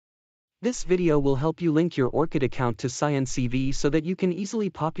This video will help you link your ORCiD account to SciENcv so that you can easily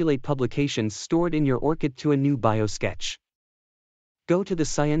populate publications stored in your ORCiD to a new biosketch. Go to the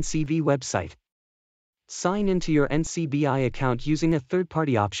SciENcv website. Sign into your NCBI account using a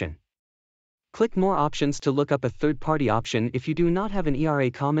third-party option. Click More Options to look up a third-party option if you do not have an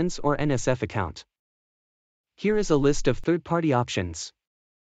ERA Commons or NSF account. Here is a list of third-party options.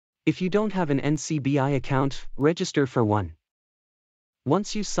 If you don't have an NCBI account, register for one.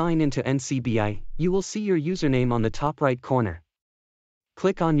 Once you sign into NCBI, you will see your username on the top right corner.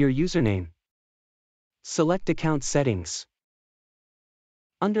 Click on your username. Select Account Settings.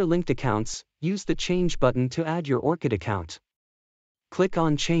 Under Linked Accounts, use the Change button to add your ORCiD account. Click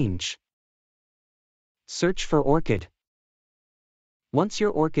on Change. Search for ORCiD. Once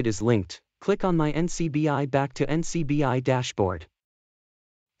your ORCiD is linked, click on My NCBI back to NCBI dashboard.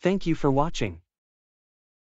 Thank you for watching.